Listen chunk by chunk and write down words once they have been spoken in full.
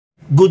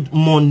Good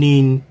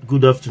morning,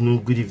 good afternoon,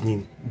 good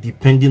evening,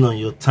 depending on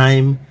your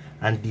time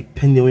and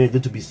depending on when you're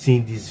going to be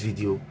seeing this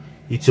video.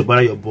 It's your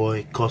brother, your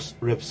boy,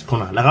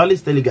 courserepscorner. Like I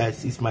always tell you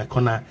guys, it's my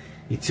corner,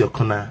 it's your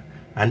corner,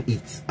 and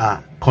it's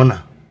a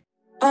corner.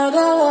 I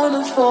don't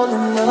wanna fall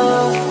in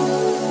love,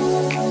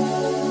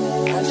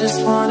 I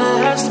just wanna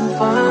have some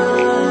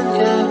fun,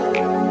 yeah.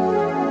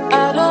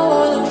 I don't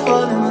wanna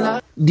fall in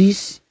love.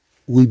 This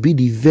will be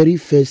the very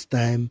first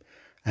time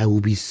I will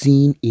be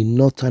seeing a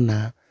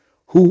northerner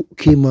who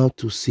came out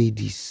to say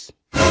this.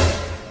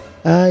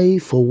 I,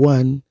 for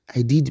one,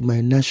 I did my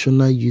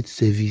national youth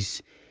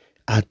service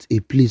at a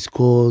place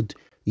called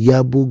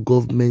Yabo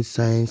Government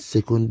Science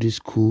Secondary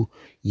School,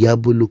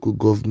 Yabo Local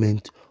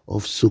Government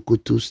of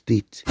Sokoto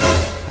State.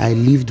 I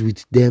lived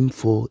with them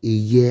for a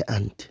year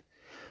and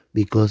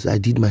because I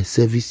did my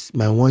service,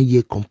 my 1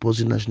 year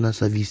compulsory national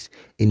service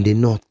in the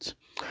north.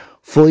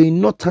 For a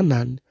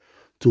northerner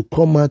to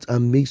come out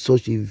and make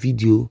such a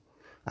video,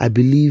 I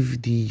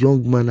believe the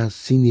young man has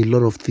seen a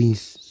lot of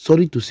things.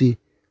 Sorry to say,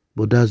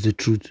 but that's the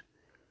truth.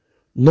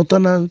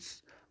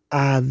 Northerners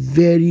are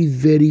very,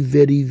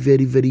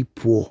 very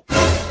poor.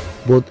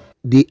 But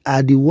they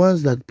are the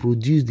ones that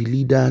produce the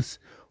leaders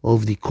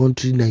of the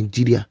country,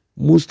 Nigeria.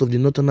 Most of the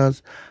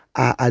Northerners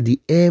are at the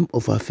end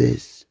of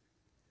affairs.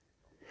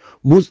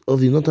 Most of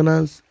the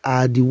Northerners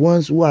are the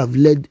ones who have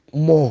led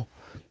more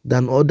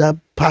than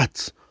other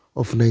parts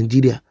of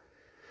Nigeria.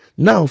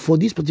 Now, for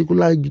this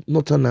particular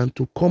northerner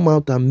to come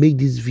out and make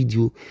this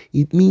video,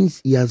 it means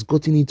he has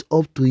gotten it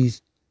up to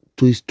his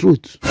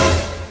throat.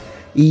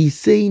 He is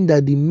saying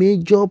that the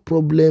major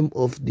problem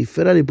of the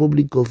Federal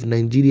Republic of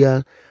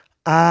Nigeria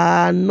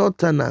are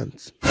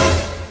northerners.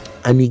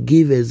 And he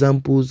gave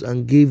examples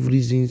and gave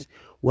reasons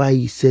why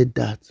he said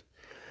that.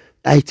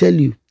 I tell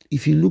you,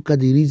 if you look at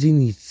the reason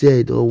he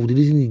said or the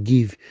reason he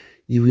gave,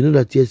 you will know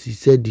that yes, he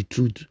said the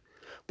truth.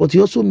 But he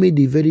also made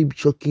a very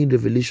shocking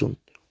revelation.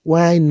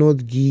 Why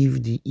not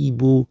give the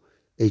Igbo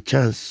a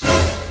chance?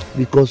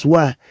 Because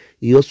why?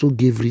 He also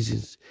gave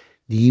reasons.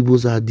 The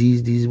Igbos are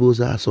this, the Igbos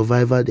are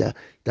survivor.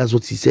 That's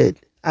what he said.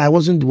 I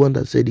wasn't the one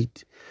that said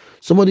it.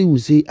 Somebody will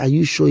say, are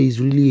you sure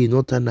he's really a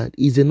northerner?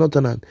 He's a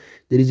northerner.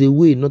 There is a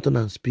way a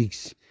northerner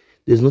speaks.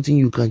 There's nothing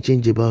you can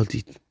change about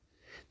it.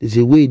 There's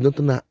a way a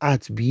northerner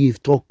acts,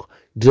 behave, talk,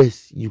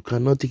 dress. You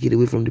cannot take it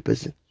away from the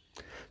person.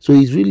 So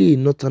he's really a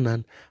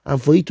northerner. And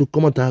for you to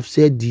come out and have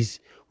said this,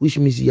 which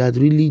means he had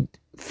really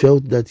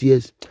felt that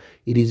yes,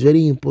 it is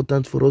very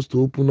important for us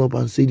to open up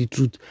and say the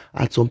truth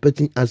at some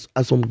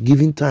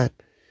given time.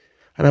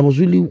 And I was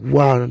really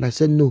wow, and I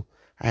said no,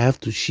 I have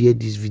to share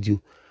this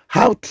video.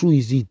 How true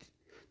is it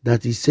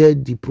that he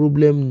said the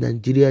problem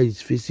Nigeria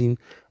is facing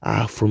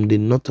are from the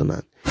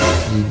northern?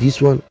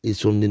 This one is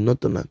from the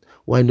northern.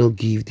 Why not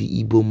give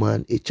the Igbo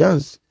man a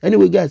chance?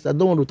 Anyway, guys, I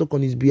don't want to talk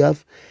on his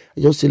behalf.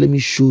 I just say let me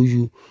show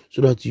you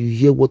so that you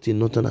hear what a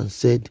northerner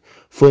said.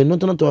 For a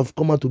northerner to have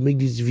come out to make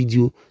this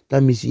video,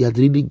 that means he had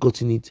really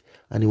gotten it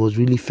and he was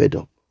really fed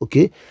up.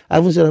 Okay, I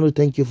haven't said I know.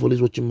 Thank you for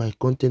always watching my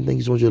content. Thank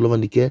you so much for your love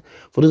and the care.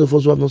 For those of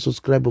us who have not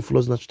subscribed or followed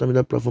us on our social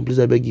media platform, please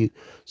I beg you,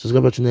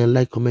 subscribe to our channel,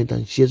 like, comment,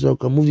 and share so I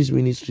can move this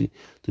ministry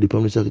to the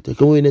permanent secretary.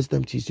 Come away next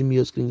time to see me on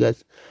your screen,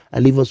 guys.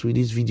 I leave us with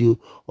this video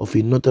of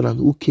a northerner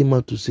who came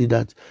out to say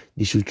that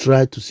they should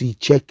try to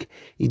check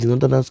if the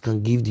northerners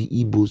can give the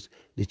Igbos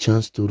the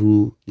chance to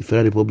rule the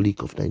Federal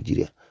Republic of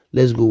Nigeria.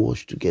 Let's go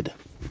watch together.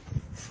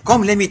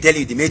 Come, let me tell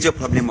you the major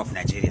problem of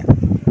Nigeria.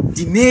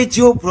 The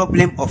major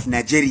problem of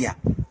Nigeria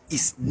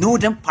is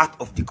northern part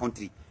of the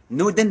country.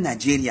 Northern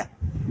Nigeria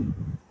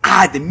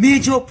are the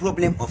major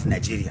problem of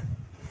Nigeria.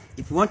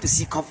 If you want to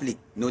see conflict,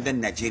 northern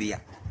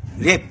Nigeria.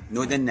 Rape,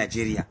 northern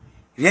Nigeria.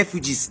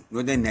 Refugees,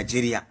 northern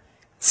Nigeria.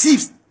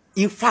 Thieves.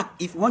 In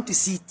fact, if you want to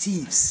see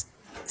thieves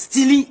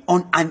stealing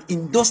on an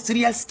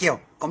industrial scale,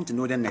 come to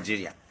northern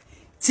Nigeria.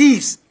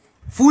 Thieves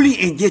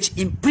fully engaged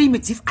in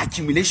primitive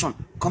accumulation,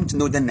 come to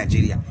northern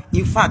Nigeria.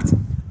 In fact,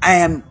 I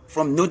am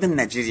from northern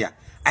Nigeria.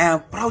 I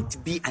am proud to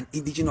be an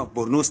indigenous of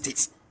Borno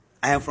State.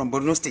 I am from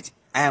Borno State.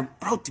 I am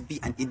proud to be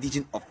an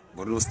indigenous of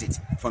Borno State,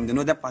 from the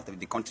northern part of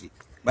the country.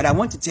 But I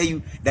want to tell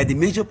you that the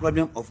major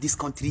problem of this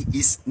country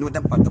is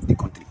northern part of the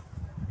country.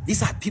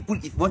 These are people,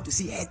 if you want to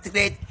see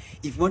hatred,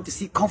 if you want to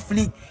see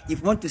conflict, if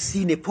you want to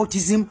see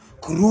nepotism,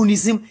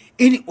 cronyism,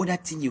 any other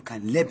thing you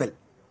can label.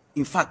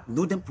 In fact,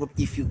 northern,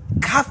 if you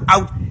carve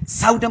out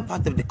southern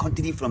part of the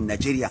country from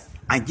Nigeria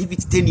and give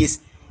it 10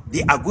 years,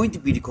 they are going to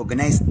be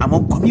recognized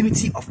among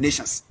community of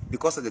nations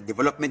because of the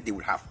development they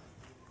will have.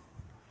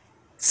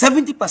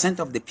 70%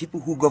 of the people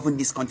who govern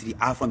this country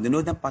are from the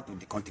northern part of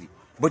the country.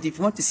 But if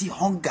you want to see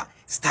hunger,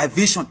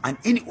 starvation, and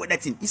any other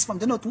thing, it's from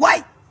the north.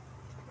 Why?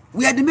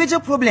 We are the major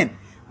problem.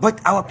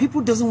 But our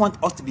people doesn't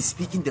want us to be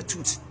speaking the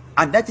truth.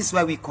 And that is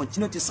why we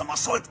continue to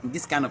somersault in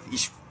this kind of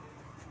issue.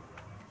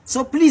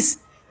 So please,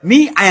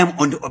 me, I am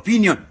on the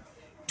opinion,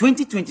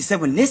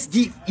 2027, let's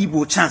give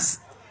Igbo a chance.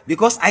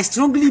 Because I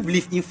strongly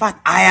believe, in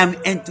fact, I am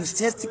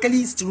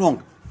enthusiastically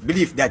strong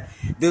believe that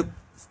the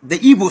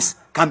Igbos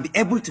can be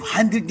able to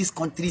handle this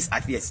country's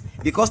affairs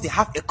because they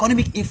have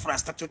economic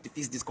infrastructure to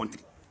fix this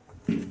country.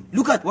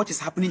 Look at what is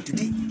happening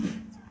today.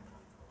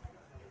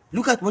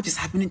 Look at what is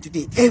happening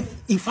today.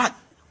 In fact,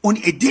 on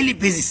a daily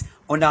basis,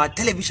 on our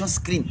television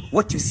screen,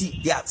 what you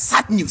see, they are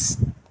sad news.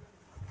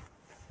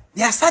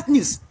 They are sad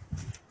news.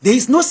 There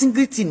is no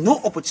single thing, no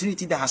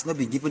opportunity that has not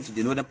been given to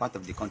the northern part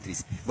of the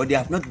countries, but they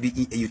have not been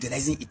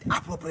utilizing it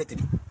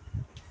appropriately.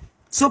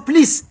 So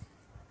please,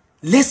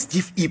 let's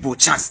give Igbo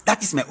chance.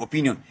 That is my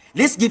opinion.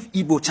 Let's give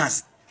Igbo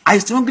chance. I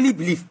strongly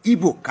believe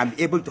Igbo can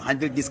be able to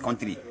handle this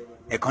country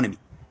economy.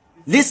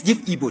 Let's give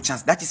Igbo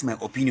chance. That is my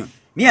opinion.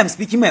 Me, I'm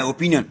speaking my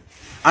opinion.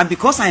 And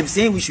because I am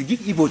saying we should give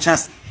Igbo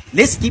chance,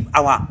 let's keep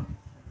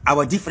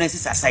our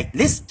differences aside.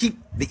 Let's keep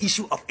the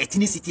issue of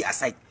ethnicity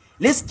aside.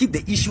 Let's keep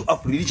the issue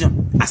of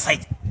religion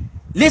aside.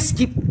 Let's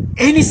keep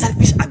any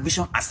selfish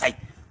ambition aside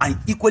and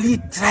equally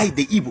try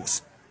the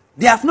Igbos.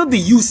 They have not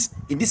been used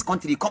in this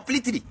country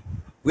completely.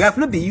 We have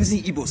not been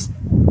using Igbos.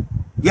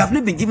 We have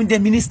not been giving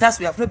them ministers.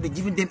 We have not been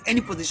giving them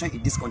any position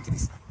in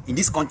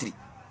this country.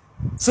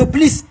 So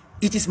please,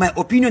 it is my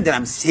opinion that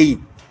I'm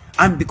saying.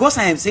 And because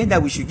I am saying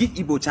that we should give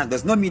Igbo chance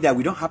does not mean that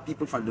we don't have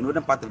people from the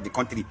northern part of the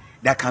country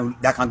that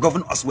can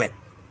govern us well.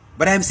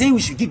 But I am saying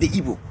we should give the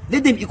Igbo.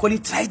 Let them equally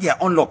try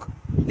their own luck.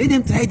 Let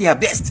them try their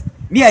best.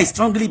 Me, I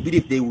strongly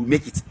believe they will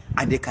make it.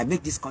 And they can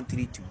make this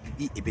country to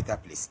be a better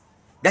place.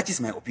 That is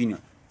my opinion.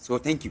 So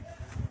thank you.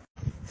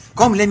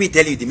 Come, let me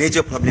tell you the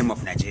major problem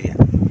of Nigeria.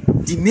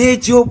 The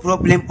major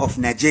problem of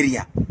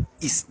Nigeria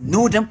is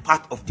northern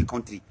part of the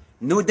country.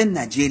 Northern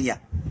Nigeria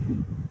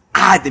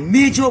are the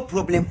major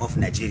problem of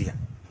Nigeria.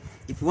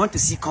 If you want to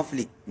see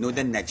conflict,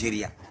 northern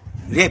Nigeria.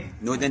 Rape,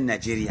 northern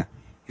Nigeria.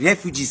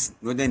 Refugees,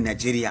 northern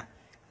Nigeria.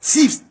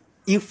 Thieves.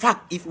 In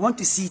fact, if you want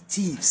to see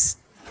thieves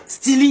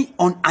stealing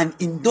on an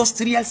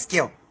industrial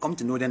scale, come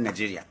to northern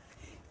Nigeria.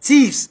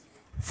 Thieves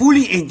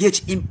fully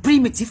engaged in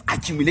primitive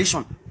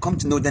accumulation, come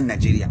to northern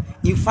Nigeria.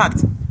 In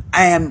fact,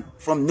 I am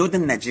from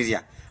northern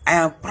Nigeria. I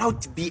am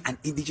proud to be an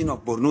indigene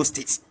of Borno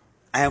State.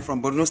 I am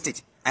from Borno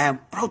State. I am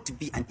proud to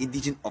be an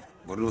indigene of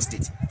Borno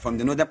State, from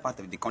the northern part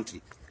of the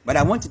country. But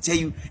I want to tell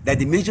you that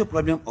the major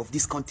problem of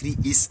this country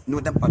is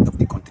northern part of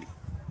the country.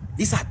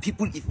 These are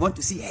people, if you want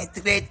to see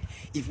hatred,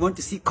 if you want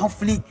to see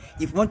conflict,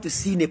 if you want to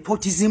see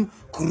nepotism,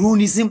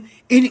 cronyism,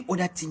 any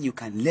other thing you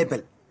can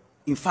label.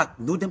 In fact,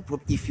 northern,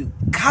 if you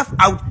carve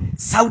out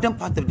southern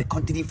part of the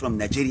country from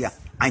Nigeria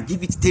and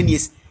give it 10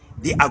 years,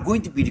 they are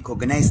going to be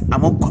recognized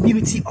among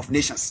community of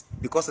nations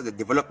because of the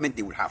development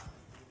they will have.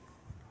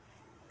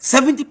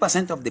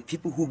 70% of the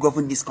people who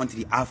govern this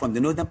country are from the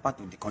northern part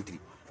of the country.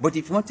 But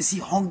if you want to see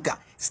hunger,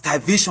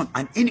 starvation,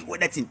 and any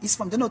other thing, it's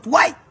from the north.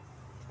 Why?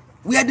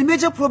 We are the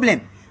major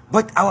problem.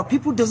 But our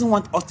people doesn't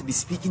want us to be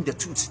speaking the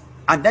truth.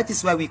 And that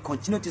is why we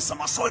continue to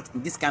somersault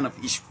in this kind of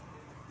issue.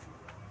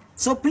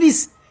 So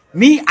please,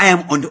 me, I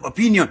am on the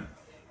opinion,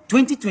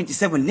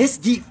 2027, let's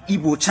give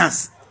Igbo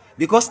chance.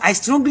 Because I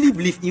strongly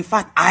believe, in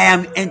fact, I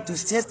am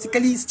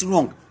enthusiastically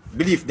strong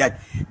believe that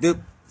the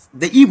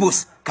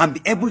Igbos can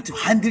be able to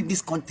handle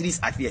this country's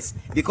affairs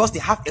because they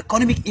have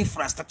economic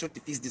infrastructure to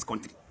fix this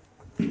country.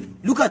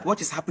 Look at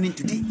what is happening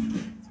today.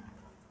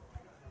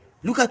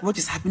 Look at what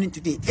is happening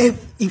today.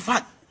 In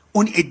fact,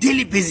 on a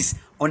daily basis,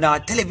 on our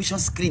television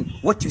screen,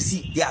 what you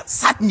see, they are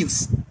sad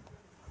news.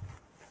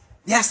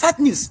 They are sad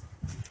news.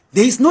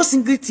 There is no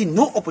single thing,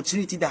 no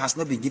opportunity that has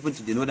not been given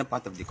to the northern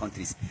part of the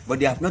countries, but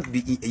they have not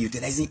been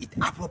utilizing it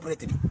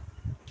appropriately.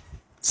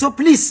 So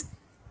please,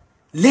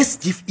 let's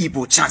give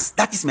Igbo chance.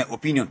 That is my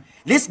opinion.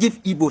 Let's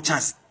give Igbo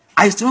chance.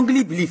 I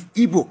strongly believe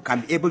Igbo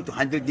can be able to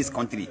handle this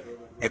country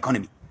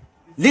economy.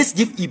 Let's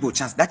give Igbo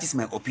chance. That is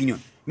my opinion.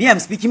 Me, I'm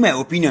speaking my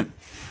opinion.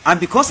 And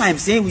because I am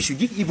saying we should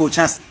give Igbo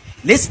chance,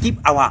 let's keep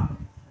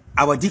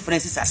our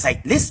differences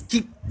aside. Let's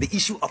keep the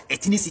issue of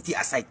ethnicity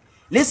aside.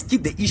 Let's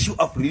keep the issue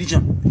of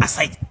religion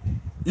aside.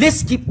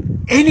 Let's keep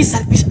any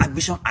selfish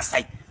ambition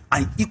aside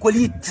and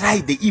equally try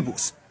the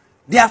Igbos.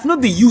 They have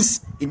not been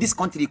used in this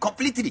country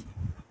completely.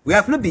 We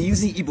have not been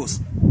using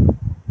Igbos.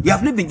 We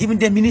have not been giving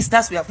them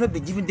ministers. We have not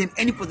been giving them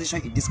any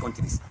position in this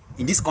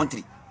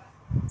country.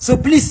 So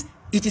please,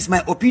 it is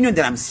my opinion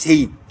that I'm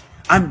saying.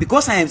 And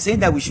because I am saying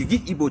that we should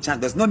give Igbo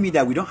chance does not mean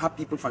that we don't have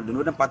people from the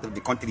northern part of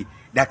the country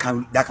that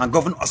can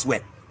govern us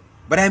well.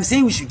 But I am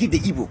saying we should give the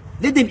Igbo.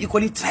 Let them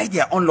equally try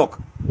their own luck.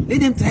 Let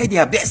them try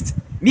their best.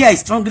 Me, I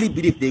strongly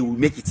believe they will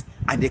make it.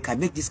 And they can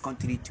make this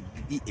country to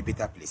be a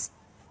better place.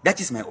 That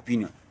is my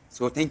opinion.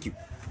 So thank you.